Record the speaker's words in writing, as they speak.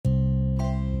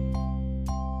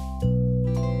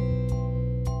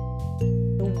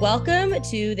Welcome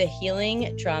to the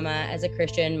Healing Trauma as a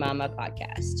Christian Mama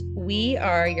podcast. We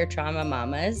are your trauma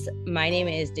mamas. My name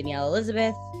is Danielle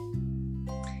Elizabeth.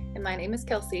 And my name is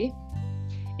Kelsey.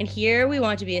 And here we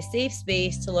want to be a safe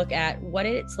space to look at what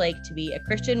it's like to be a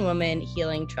Christian woman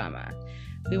healing trauma.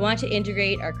 We want to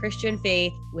integrate our Christian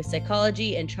faith with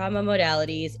psychology and trauma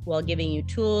modalities while giving you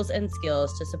tools and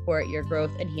skills to support your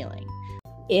growth and healing.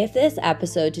 If this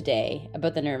episode today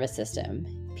about the nervous system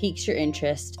piques your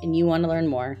interest and you want to learn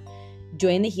more,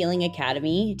 join the Healing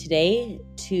Academy today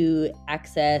to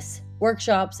access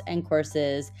workshops and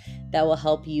courses that will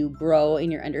help you grow in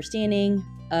your understanding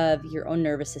of your own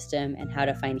nervous system and how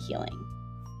to find healing.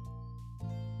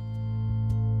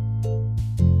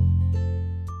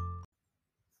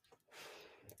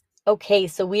 Okay,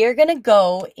 so we are going to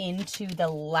go into the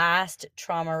last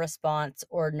trauma response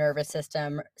or nervous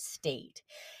system state,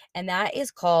 and that is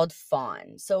called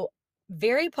fawn. So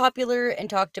very popular and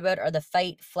talked about are the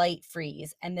fight, flight,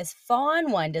 freeze, and this fawn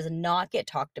one does not get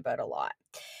talked about a lot.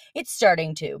 It's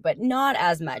starting to, but not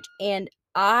as much. And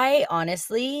I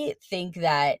honestly think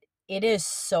that it is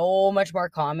so much more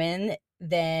common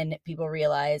than people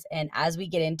realize. And as we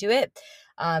get into it,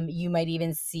 you might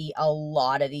even see a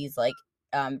lot of these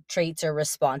traits or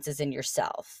responses in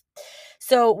yourself.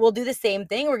 So we'll do the same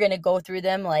thing. We're going to go through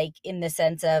them like in the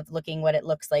sense of looking what it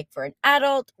looks like for an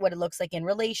adult, what it looks like in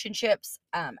relationships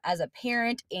as a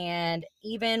parent, and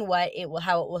even how it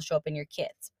will show up in your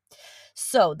kids.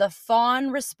 So the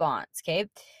fawn response, okay?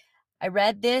 I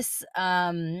read this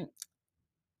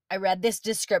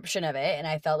description of it and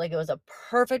I felt like it was a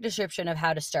perfect description of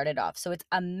how to start it off. So it's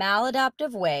a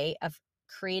maladaptive way of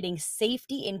creating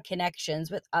safety in connections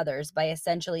with others by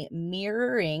essentially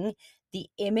mirroring the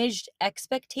imaged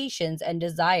expectations and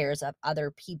desires of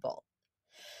other people.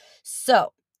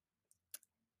 So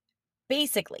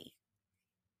basically,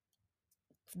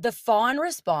 the fawn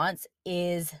response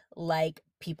is like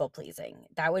people pleasing.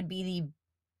 That would be the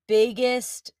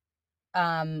biggest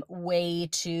way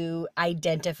to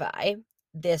identify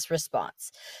this response.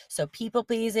 So people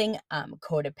pleasing,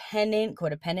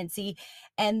 codependency,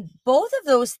 and both of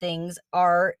those things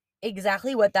are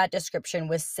exactly what that description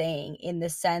was saying, in the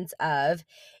sense of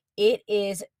it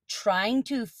is trying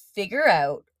to figure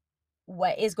out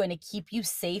what is going to keep you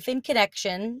safe in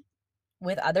connection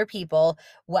with other people,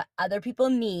 what other people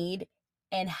need,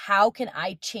 and how can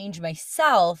I change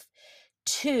myself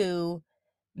to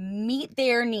meet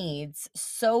their needs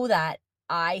so that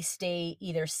I stay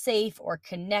either safe or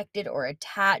connected or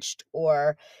attached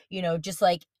or, just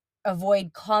like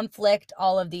avoid conflict,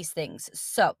 all of these things.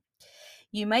 So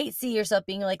you might see yourself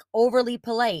being like overly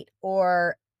polite,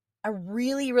 or I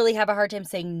really, really have a hard time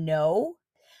saying no.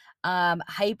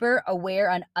 Hyper aware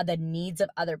on the needs of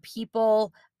other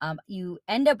people. You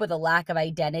end up with a lack of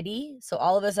identity. So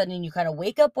all of a sudden you kind of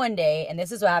wake up one day, and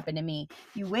this is what happened to me.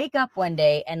 You wake up one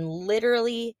day and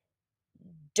literally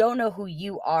don't know who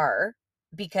you are,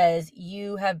 because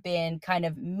you have been kind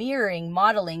of mirroring,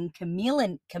 modeling,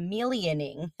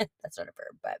 chameleoning, that's not a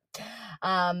verb,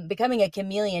 but becoming a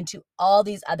chameleon to all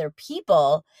these other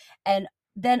people. And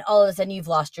then all of a sudden you've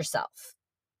lost yourself.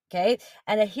 Okay.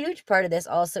 And a huge part of this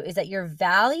also is that your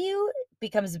value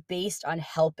becomes based on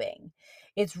helping.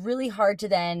 It's really hard to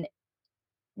then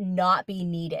not be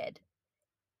needed,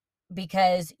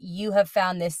 because you have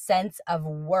found this sense of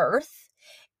worth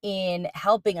in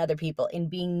helping other people, in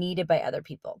being needed by other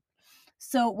people.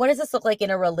 So what does this look like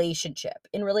in a relationship?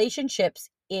 In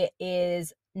relationships, it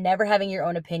is never having your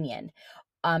own opinion,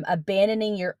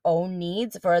 abandoning your own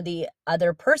needs for the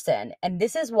other person. And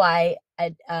this is why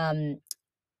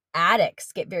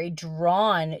addicts get very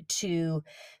drawn to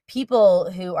people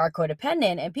who are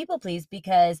codependent and people please,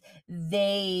 because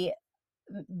they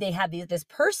have this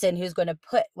person who's going to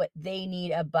put what they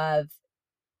need above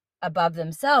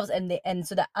themselves, and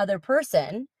so that other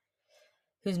person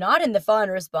who's not in the fawn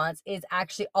response is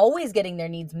actually always getting their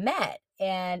needs met,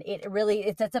 and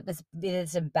it sets up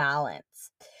this imbalance.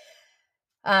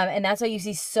 And that's why you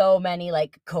see so many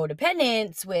like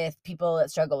codependents with people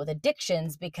that struggle with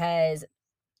addictions, because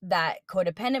that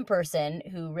codependent person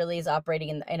who really is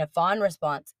operating in a fawn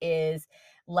response is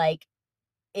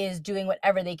doing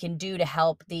whatever they can do to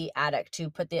help the addict, to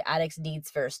put the addict's needs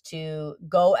first, to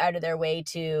go out of their way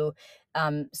to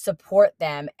support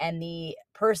them. And the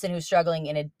person who's struggling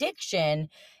in addiction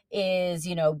is,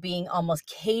 being almost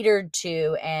catered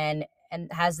to, and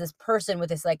has this person with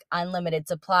this like unlimited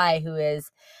supply who is,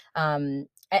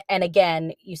 and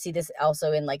again, you see this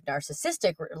also in like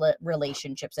narcissistic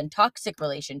relationships and toxic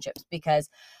relationships, because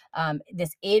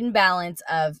this imbalance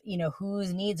of,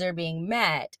 whose needs are being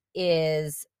met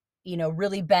is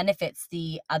really benefits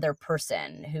the other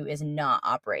person who is not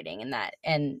operating in that,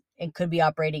 and could be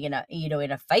operating in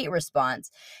a fight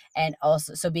response, and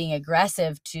also so being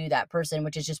aggressive to that person,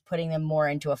 which is just putting them more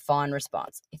into a fawn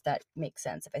response, if that makes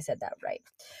sense, if I said that right.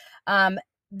 um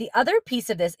the other piece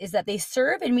of this is that they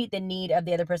serve and meet the need of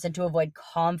the other person to avoid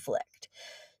conflict.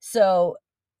 So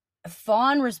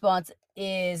fawn response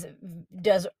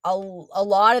does a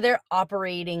lot of their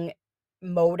operating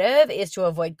motive is to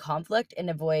avoid conflict and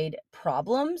avoid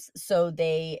problems, so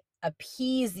they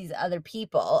appease these other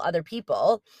people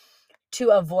to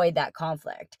avoid that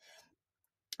conflict,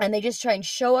 and they just try and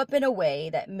show up in a way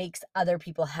that makes other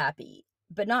people happy,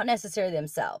 but not necessarily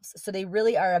themselves. So they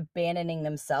really are abandoning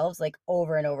themselves, like,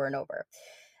 over and over and over.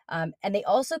 And they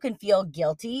also can feel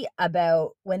guilty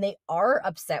about when they are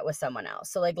upset with someone else.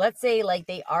 So, like, let's say, like,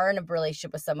 they are in a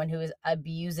relationship with someone who is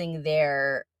abusing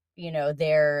their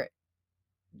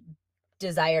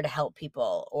desire to help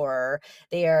people, or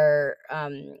they are,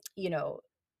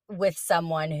 with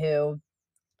someone who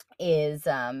is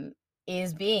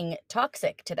being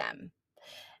toxic to them.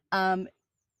 Um,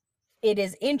 it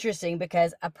is interesting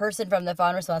because a person from the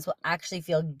fawn response will actually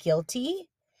feel guilty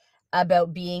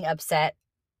about being upset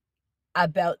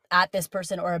about at this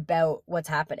person or about what's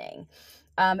happening.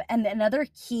 And another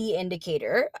key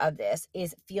indicator of this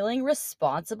is feeling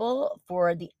responsible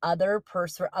for the other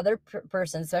person,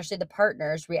 persons, especially the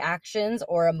partner's reactions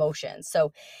or emotions.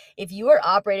 So, if you are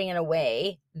operating in a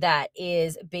way that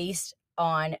is based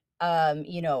on,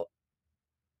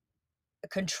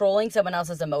 controlling someone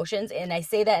else's emotions, and I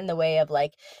say that in the way of,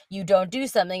 like, you don't do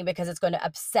something because it's going to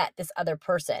upset this other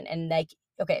person, and, like,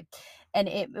 okay, and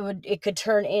it could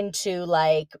turn into,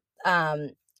 like, um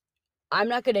I'm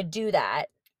not going to do that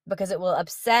because it will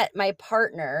upset my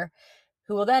partner,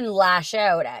 who will then lash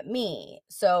out at me,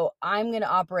 so I'm going to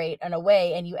operate in a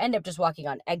way, and you end up just walking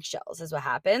on eggshells is what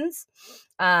happens.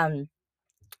 um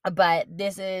but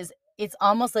it's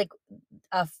almost like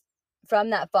a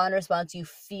from that fawn response, you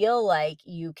feel like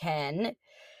you can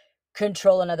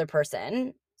control another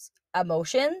person's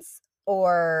emotions,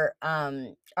 or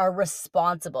are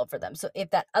responsible for them. So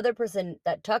if that other person,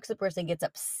 that toxic person, gets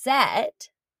upset,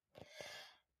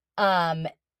 um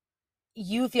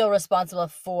you feel responsible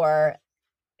for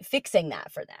fixing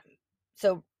that for them.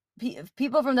 So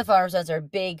people from the farm sons are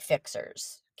big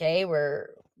fixers. Okay,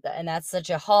 and that's such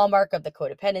a hallmark of the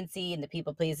codependency and the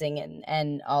people pleasing,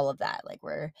 and all of that. Like,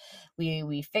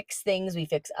 we fix things, we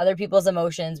fix other people's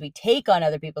emotions, we take on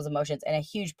other people's emotions, and a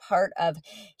huge part of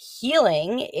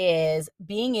healing is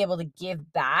being able to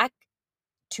give back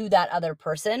to that other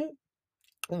person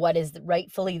what is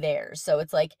rightfully theirs. So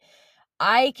it's like,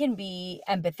 I can be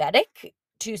empathetic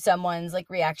to someone's, like,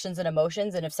 reactions and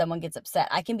emotions, and if someone gets upset,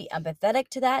 I can be empathetic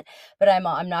to that, but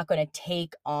I'm not going to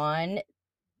take on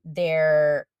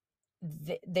their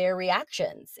their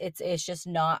reactions. It's just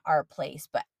not our place.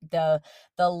 But the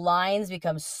lines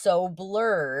become so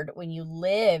blurred when you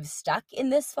live stuck in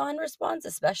this fawn response,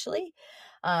 especially.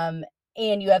 um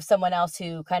and you have someone else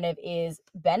who kind of is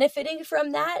benefiting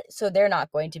from that, so they're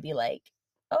not going to be like,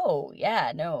 oh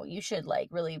yeah, no, you should, like,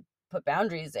 really put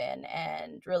boundaries in,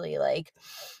 and really, like,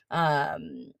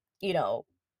 um you know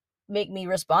make me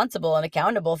responsible and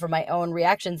accountable for my own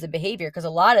reactions and behavior, because a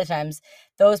lot of times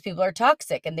those people are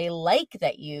toxic and they like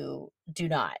that you do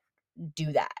not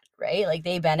do that, right? Like,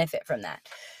 they benefit from that.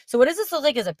 So what does this look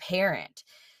like as a parent?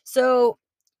 So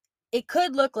it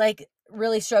could look like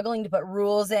really struggling to put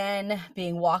rules in,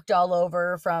 being walked all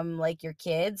over from, like, your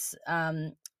kids,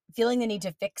 feeling the need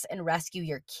to fix and rescue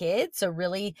your kids. So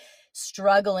really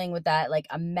struggling with that, like,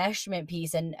 a meshment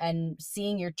piece, and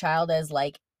seeing your child as,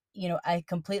 like, a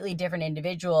completely different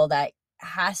individual that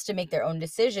has to make their own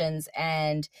decisions,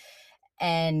 and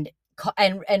and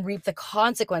reap the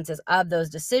consequences of those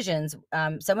decisions.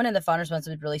 Someone in the fawn response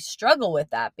would really struggle with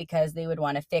that because they would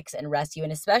want to fix and rescue,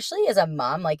 and especially as a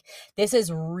mom, like, this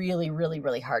is really, really,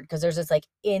 really hard, because there's this, like,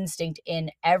 instinct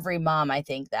in every mom, I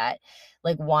think, that,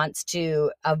 like, wants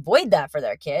to avoid that for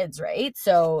their kids, right?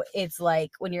 So it's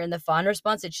like, when you're in the fawn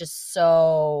response, it's just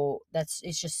so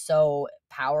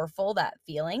powerful, that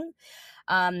feeling.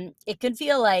 It can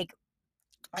feel like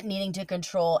needing to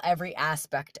control every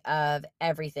aspect of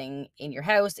everything in your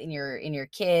house, in your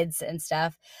kids and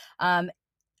stuff.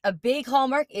 A big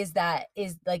hallmark is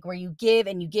like, where you give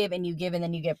and you give and you give, and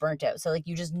then you get burnt out. So, like,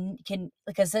 you just can,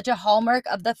 because such a hallmark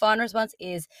of the fawn response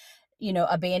is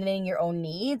abandoning your own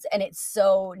needs. And it's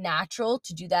so natural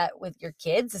to do that with your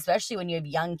kids, especially when you have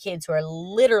young kids who are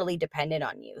literally dependent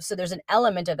on you. So there's an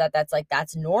element of that that's like,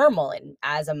 that's normal and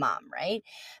as a mom, right?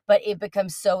 But it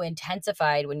becomes so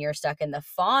intensified when you're stuck in the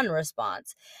fawn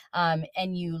response. And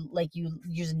you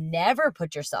just never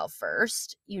put yourself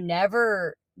first. You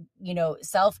never,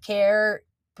 self-care,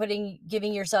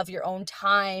 giving yourself your own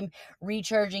time,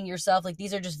 recharging yourself. Like,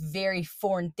 these are just very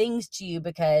foreign things to you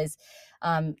because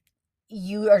um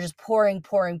you are just pouring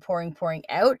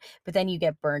out, but then you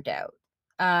get burnt out.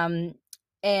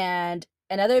 And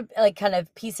another like kind of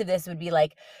piece of this would be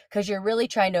like, because you're really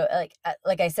trying to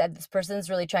like I said, this person's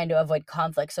really trying to avoid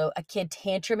conflict. So a kid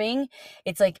tantruming,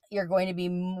 it's like you're going to be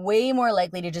way more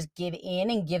likely to just give in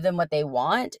and give them what they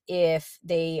want if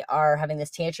they are having this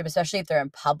tantrum, especially if they're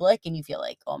in public and you feel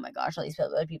like, oh my gosh, all these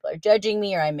other people are judging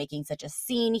me, or I'm making such a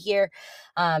scene here.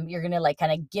 You're gonna like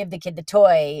kind of give the kid the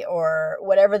toy or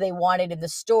whatever they wanted in the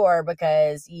store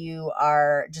because you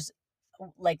are just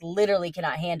like literally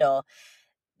cannot handle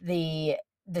the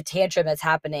tantrum that's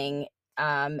happening.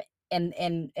 And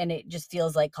it just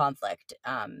feels like conflict,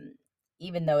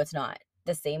 even though it's not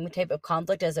the same type of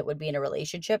conflict as it would be in a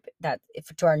relationship. That,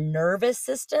 if to our nervous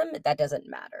system, that doesn't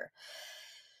matter.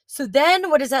 So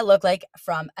then what does that look like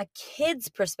from a kid's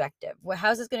perspective?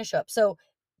 How's this going to show up? So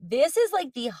this is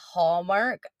like the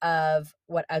hallmark of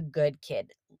what a good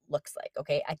kid looks like.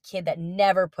 Okay. A kid that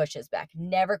never pushes back,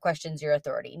 never questions your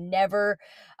authority, never.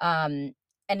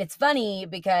 And it's funny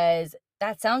because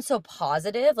that sounds so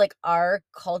positive. Like, our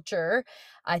culture,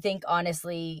 I think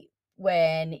honestly,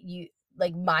 when you,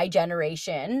 like, my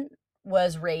generation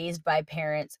was raised by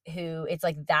parents who, it's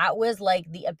like that was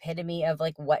like the epitome of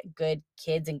like what good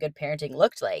kids and good parenting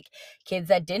looked like. Kids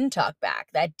that didn't talk back,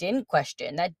 that didn't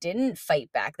question, that didn't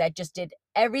fight back, that just did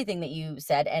everything that you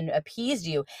said and appeased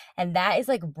you. And that is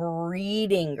like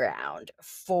breeding ground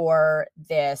for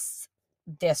this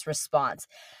response.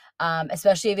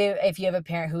 Especially if you have a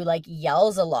parent who like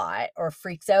yells a lot or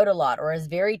freaks out a lot or is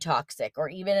very toxic, or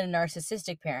even a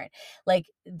narcissistic parent. Like,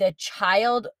 the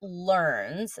child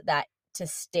learns that to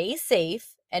stay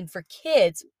safe, and for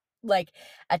kids, like,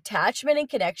 attachment and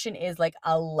connection is like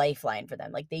a lifeline for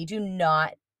them. Like, they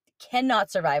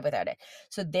cannot survive without it.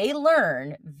 So they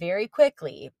learn very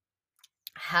quickly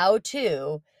how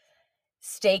to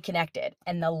stay connected.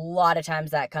 And a lot of times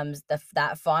that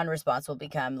fawn response will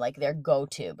become like their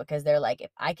go-to, because they're like, if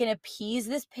I can appease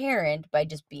this parent by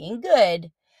just being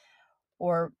good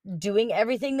or doing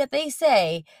everything that they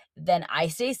say, then I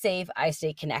stay safe, I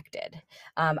stay connected.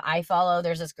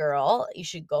 There's this girl, you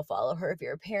should go follow her if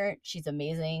you're a parent. She's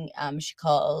amazing. She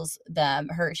has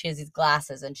these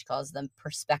glasses and she calls them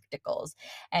perspectacles.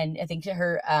 And I think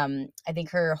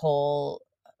her whole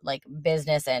like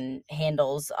business and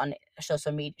handles on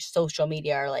social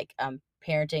media are like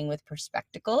parenting with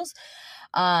perspectacles.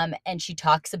 And she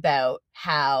talks about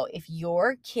how if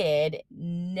your kid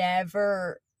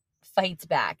never fights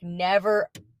back, never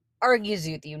argues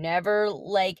with you, never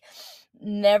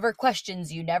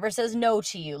questions you, never says no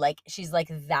to you, like, she's like,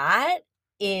 that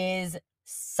is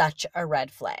such a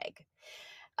red flag.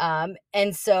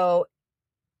 And so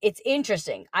it's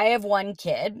interesting. I have one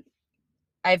kid.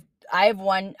 I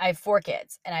have four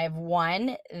kids, and I have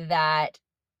one that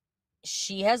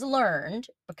she has learned,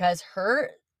 because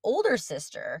her older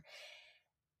sister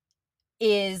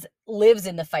lives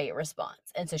in the fight response.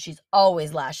 And so she's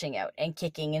always lashing out and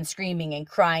kicking and screaming and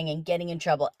crying and getting in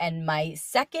trouble. And my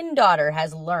second daughter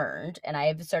has learned, and I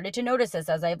have started to notice this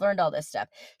as I've learned all this stuff.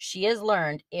 She has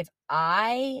learned, if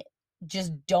I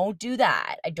just don't do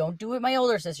that, I don't do what my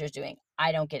older sister's doing,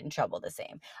 I don't get in trouble the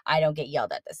same. I don't get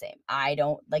yelled at the same. I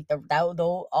don't like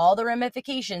all the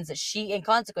ramifications and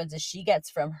consequences she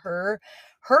gets from her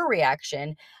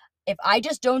reaction. If I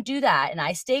just don't do that and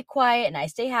I stay quiet and I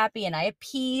stay happy and I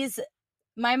appease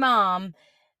my mom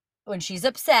when she's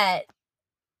upset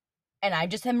and I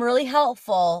just am really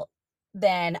helpful,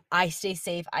 then I stay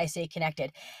safe, I stay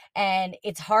connected. And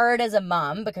it's hard as a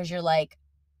mom because you're like,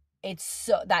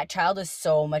 that child is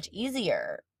so much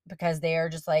easier because they are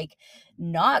just like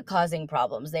not causing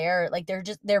problems. They're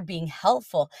being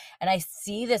helpful. And I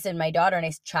see this in my daughter, and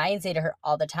I try and say to her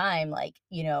all the time, like,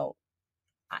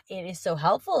 it is so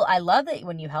helpful. I love it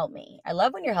when you help me. I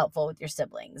love when you're helpful with your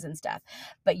siblings and stuff.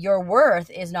 But your worth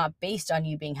is not based on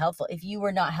you being helpful. If you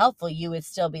were not helpful, you would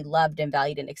still be loved and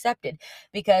valued and accepted.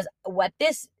 Because what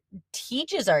this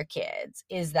teaches our kids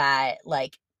is that,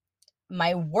 like,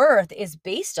 my worth is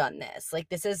based on this. Like,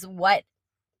 this is what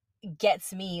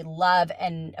gets me love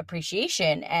and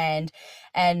appreciation and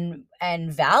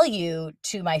value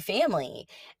to my family.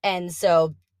 And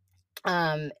so,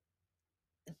 um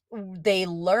they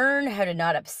learn how to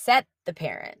not upset the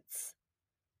parents.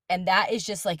 And that is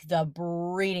just like the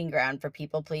breeding ground for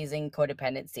people pleasing,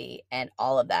 codependency, and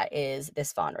all of that is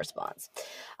this fawn response.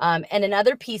 And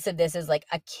another piece of this is like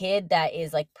a kid that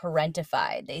is like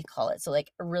parentified, they call it. So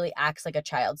like really acts like a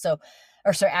child. So,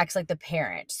 or sorry, acts like the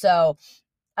parent. So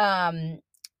um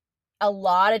a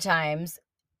lot of times,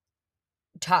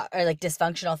 or like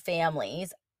dysfunctional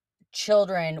families,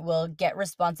 children will get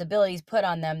responsibilities put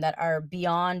on them that are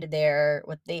beyond their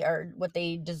what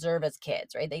they deserve as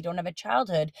kids, right? They don't have a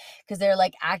childhood because they're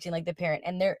like acting like the parent.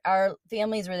 And there are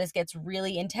families where this gets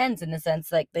really intense in the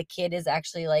sense like the kid is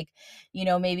actually like,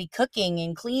 maybe cooking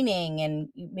and cleaning and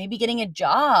maybe getting a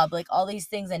job, like all these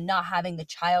things, and not having the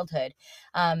childhood.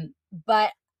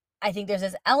 But I think there's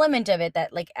this element of it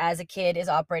that, like, as a kid is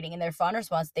operating in their fawn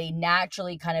response, they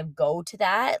naturally kind of go to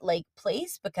that like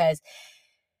place because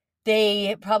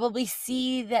they probably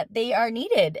see that they are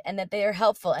needed and that they are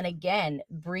helpful. And again,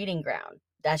 breeding ground.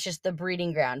 That's just the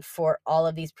breeding ground for all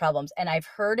of these problems. And I've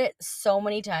heard it so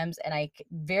many times, and I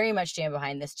very much stand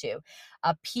behind this too.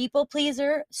 A people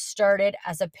pleaser started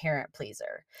as a parent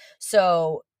pleaser.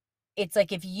 So it's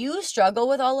like if you struggle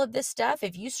with all of this stuff,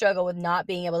 if you struggle with not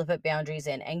being able to put boundaries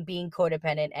in and being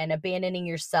codependent and abandoning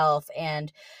yourself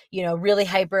and, really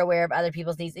hyper aware of other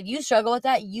people's needs, if you struggle with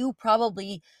that, you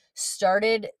probably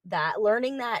started that,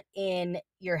 learning that in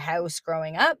your house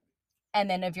growing up. And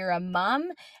then if you're a mom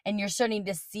and you're starting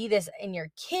to see this in your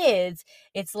kids,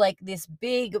 it's like this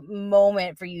big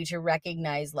moment for you to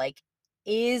recognize, like,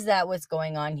 is that what's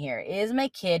going on here? Is my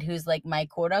kid, who's like my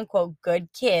quote unquote good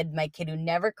kid, my kid who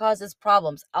never causes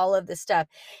problems, all of this stuff,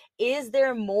 is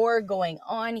there more going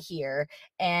on here?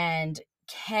 And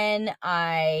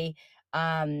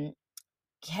um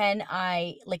can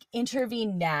I like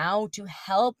intervene now to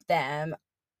help them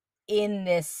in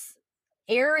this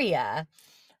area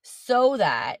so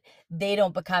that they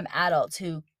don't become adults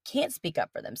who can't speak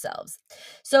up for themselves?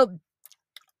 So,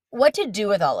 what to do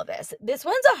with all of this? This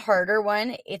one's a harder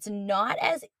one. It's not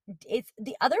as it's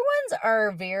the other ones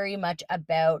are very much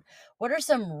about what are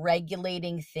some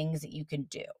regulating things that you can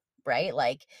do, right?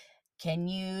 Like, can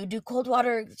you do cold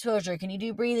water exposure? Can you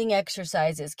do breathing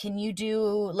exercises? Can you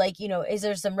do like, is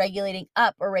there some regulating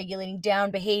up or regulating down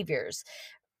behaviors,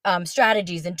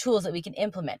 strategies and tools that we can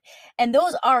implement? And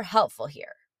those are helpful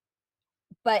here.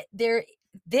 But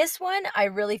this one, I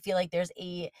really feel like there's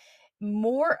a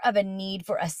more of a need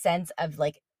for a sense of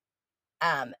like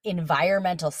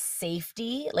environmental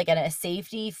safety, like a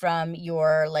safety from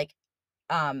your like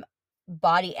um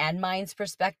body and mind's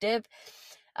perspective,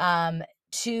 um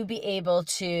to be able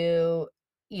to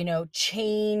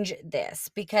change this,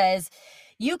 because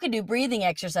you can do breathing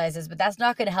exercises but that's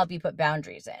not going to help you put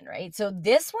boundaries in, right? So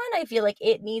this one, I feel like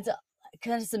it needs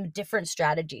kind of some different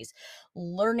strategies,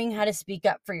 learning how to speak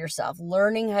up for yourself,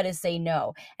 learning how to say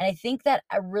no. And I think that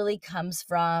really comes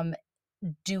from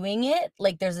doing it.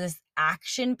 Like there's this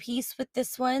action piece with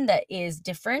this one that is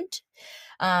different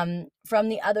from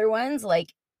the other ones.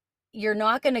 Like you're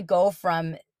not going to go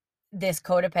from this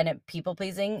codependent people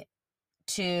pleasing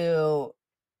to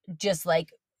just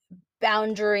like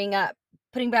boundarying up,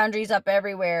 putting boundaries up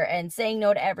everywhere and saying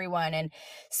no to everyone and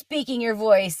speaking your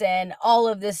voice and all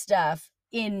of this stuff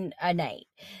in a night.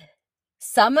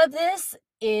 Some of this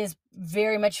is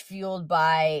very much fueled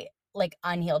by like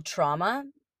unhealed trauma,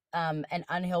 and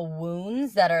unhealed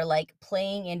wounds that are like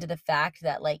playing into the fact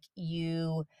that like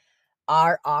you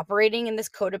are operating in this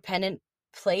codependent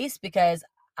place. Because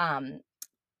um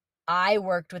I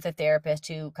worked with a therapist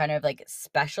who kind of like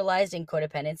specialized in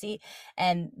codependency,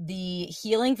 and the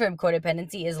healing from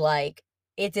codependency is like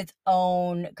it's its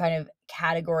own kind of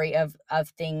category of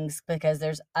things, because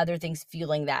there's other things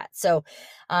fueling that. So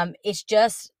it's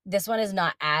just, this one is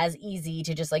not as easy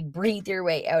to just like breathe your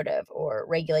way out of or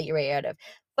regulate your way out of,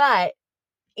 but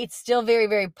it's still very,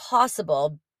 very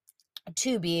possible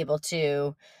to be able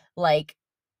to like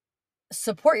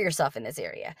support yourself in this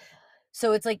area.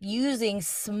 So it's like using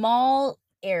small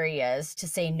areas to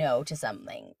say no to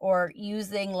something, or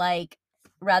using like,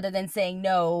 rather than saying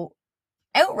no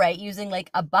outright, using like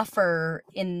a buffer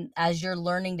in as you're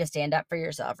learning to stand up for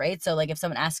yourself, right? So like if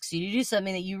someone asks you to do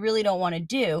something that you really don't want to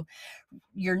do,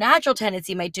 your natural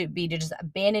tendency might be to just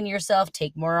abandon yourself,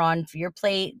 take more on for your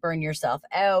plate, burn yourself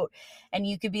out. And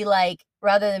you could be like,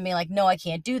 rather than being like, no, I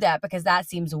can't do that because that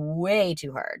seems way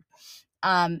too hard,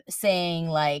 saying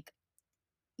like,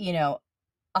 you know,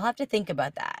 I'll have to think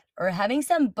about that, or having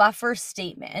some buffer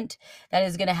statement that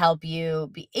is going to help you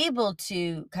be able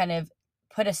to kind of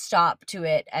put a stop to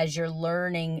it as you're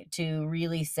learning to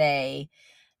really say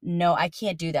no, I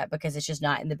can't do that because it's just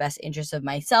not in the best interest of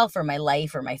myself or my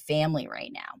life or my family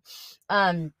right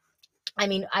now. I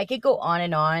mean, I could go on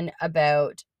and on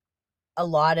about a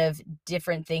lot of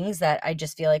different things that I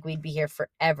just feel like we'd be here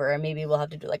forever, and maybe we'll have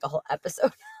to do like a whole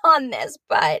episode on this.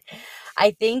 But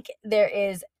I think there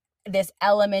is this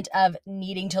element of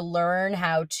needing to learn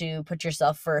how to put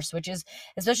yourself first, which is,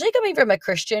 especially coming from a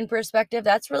Christian perspective,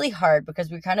 that's really hard because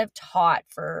we're kind of taught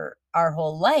for our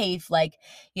whole life, like,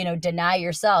 deny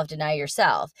yourself, deny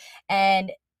yourself.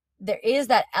 And there is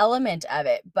that element of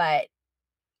it, but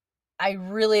I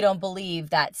really don't believe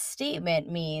that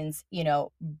statement means,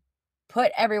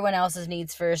 put everyone else's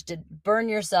needs first, to burn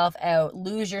yourself out,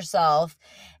 lose yourself,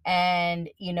 and,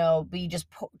 be just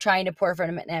trying to pour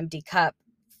from an empty cup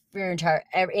for your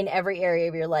in every area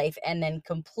of your life, and then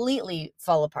completely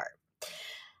fall apart.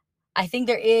 I think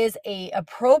there is a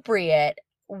appropriate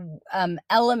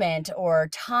element or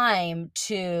time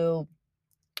to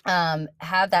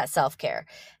have that self-care,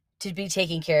 to be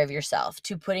taking care of yourself,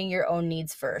 to putting your own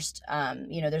needs first.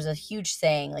 There's a huge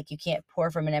saying, like, you can't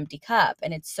pour from an empty cup,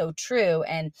 and it's so true.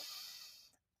 And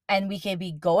we can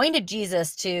be going to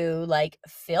Jesus to like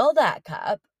fill that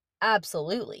cup.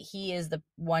 Absolutely. He is the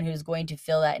one who's going to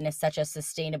fill that in such a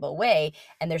sustainable way.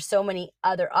 And there's so many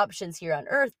other options here on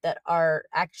earth that are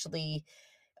actually,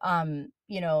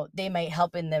 they might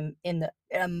help in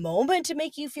a moment to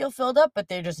make you feel filled up, but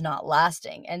they're just not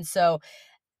lasting. And so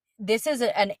this is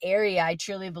an area I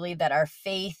truly believe that our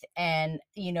faith and,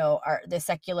 the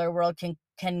secular world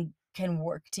can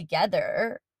work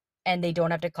together, and they don't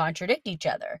have to contradict each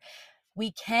other.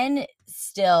 We can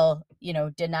still,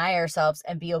 deny ourselves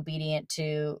and be obedient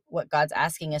to what God's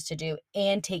asking us to do,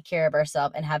 and take care of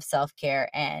ourselves and have self-care,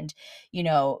 and, you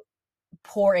know,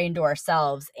 pour into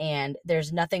ourselves. And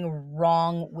there's nothing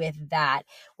wrong with that.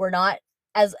 We're not,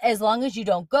 as long as you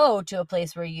don't go to a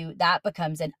place where that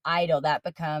becomes an idol, that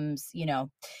becomes,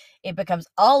 it becomes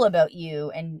all about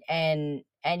you, and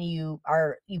you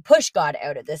push God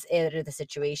out of the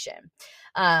situation.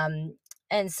 And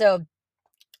so,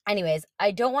 anyways,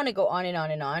 I don't want to go on and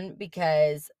on and on,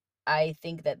 because I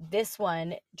think that this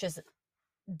one just,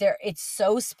 it's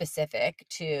so specific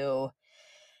to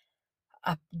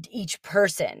each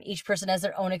person has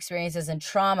their own experiences and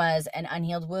traumas and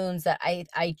unhealed wounds that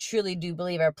I truly do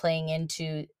believe are playing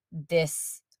into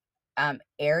this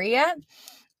area,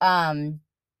 um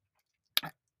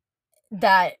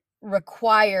that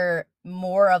require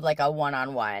more of like a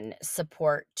one-on-one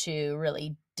support to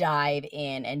really dive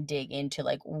in and dig into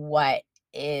like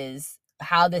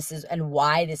how this is and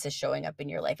why this is showing up in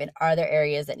your life, and are there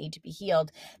areas that need to be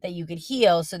healed, that you could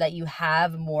heal, so that you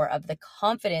have more of the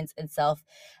confidence and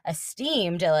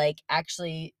self-esteem to like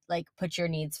actually like put your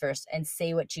needs first and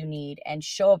say what you need and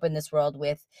show up in this world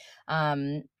with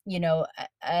um you know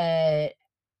a,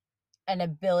 an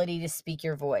ability to speak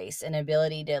your voice, an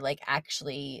ability to like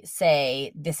actually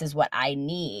say, this is what I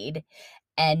need,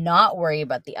 and not worry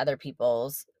about the other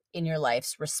people's in your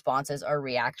life's responses or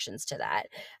reactions to that.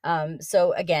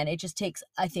 So again, it just takes,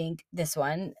 I think this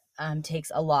one takes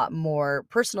a lot more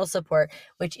personal support,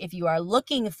 which if you are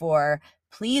looking for,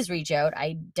 please reach out.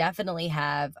 I definitely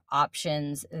have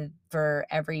options for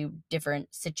every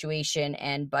different situation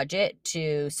and budget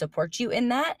to support you in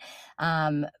that.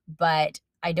 But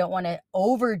I don't want to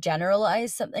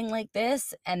overgeneralize something like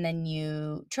this, and then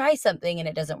you try something and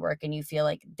it doesn't work, and you feel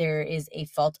like there is a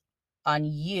fault on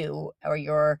you or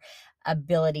your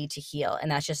ability to heal. And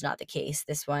that's just not the case.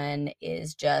 This one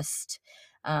is just,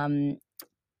 um,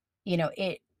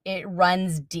 it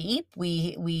runs deep.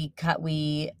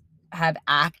 We have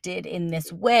acted in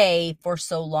this way for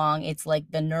so long. It's like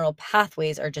the neural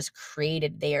pathways are just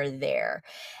created. They are there.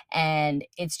 And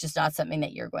it's just not something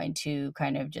that you're going to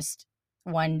kind of just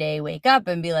one day wake up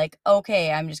and be like,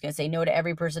 okay, I'm just going to say no to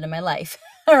every person in my life,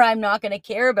 or I'm not going to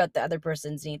care about the other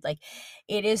person's needs. Like,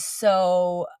 it is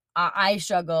so, I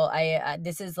struggle.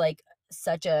 This is like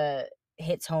such a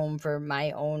hits home for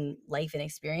my own life and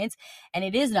experience. And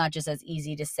it is not just as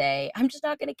easy to say, I'm just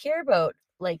not going to care about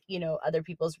like, other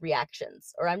people's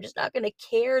reactions, or I'm just not going to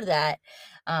care that,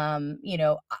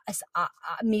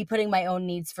 me putting my own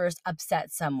needs first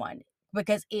upset someone,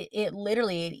 because it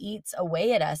literally, it eats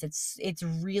away at us. It's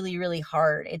really, really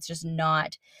hard. It's just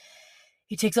not,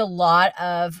 it takes a lot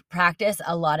of practice,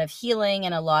 a lot of healing,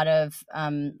 and a lot of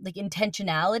like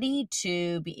intentionality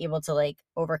to be able to like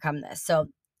overcome this. So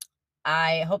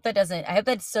I hope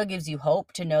that still gives you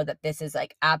hope to know that this is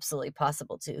like absolutely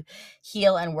possible to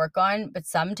heal and work on. But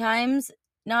sometimes,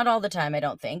 not all the time, I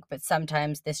don't think, but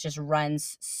sometimes this just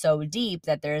runs so deep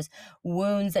that there's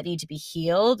wounds that need to be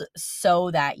healed so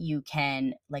that you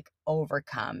can like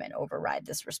overcome and override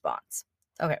this response.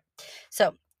 Okay.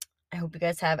 So I hope you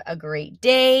guys have a great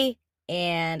day,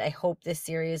 and I hope this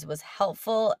series was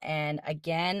helpful. And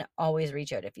again, always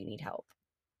reach out if you need help.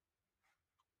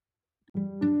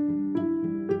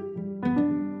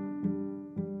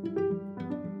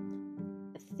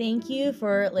 Thank you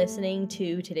for listening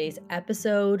to today's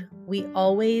episode. We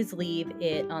always leave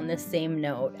it on the same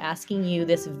note, asking you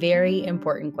this very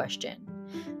important question.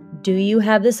 Do you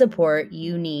have the support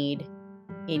you need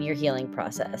in your healing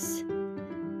process?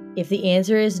 If the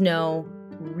answer is no,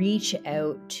 reach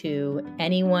out to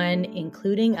anyone,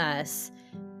 including us,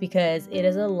 because it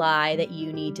is a lie that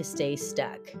you need to stay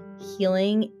stuck.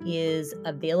 Healing is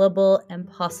available and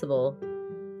possible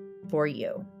for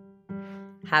you.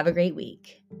 Have a great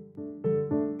week.